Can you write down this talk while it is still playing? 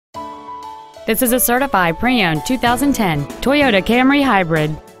This is a certified pre-owned 2010 Toyota Camry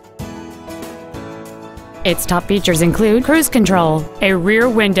Hybrid. Its top features include cruise control, a rear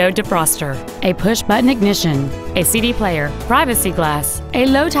window defroster, a push-button ignition, a CD player, privacy glass, a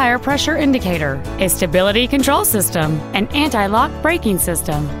low tire pressure indicator, a stability control system, an anti-lock braking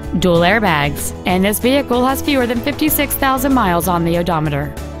system, dual airbags, and this vehicle has fewer than 56,000 miles on the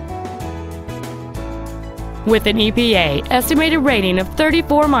odometer. With an EPA estimated rating of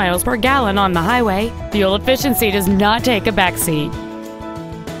 34 miles per gallon on the highway, fuel efficiency does not take a backseat.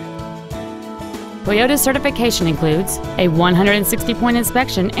 Toyota's certification includes a 160-point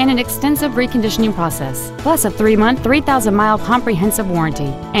inspection and an extensive reconditioning process, plus a 3-month, 3,000-mile comprehensive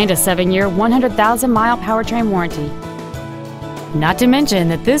warranty and a 7-year, 100,000-mile powertrain warranty. Not to mention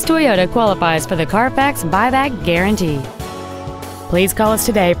that this Toyota qualifies for the Carfax buyback guarantee. Please call us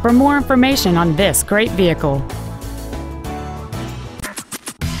today for more information on this great vehicle.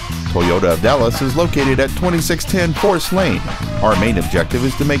 Toyota of Dallas is located at 2610 Forest Lane. Our main objective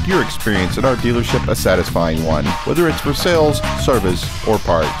is to make your experience at our dealership a satisfying one, whether it's for sales, service, or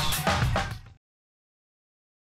parts.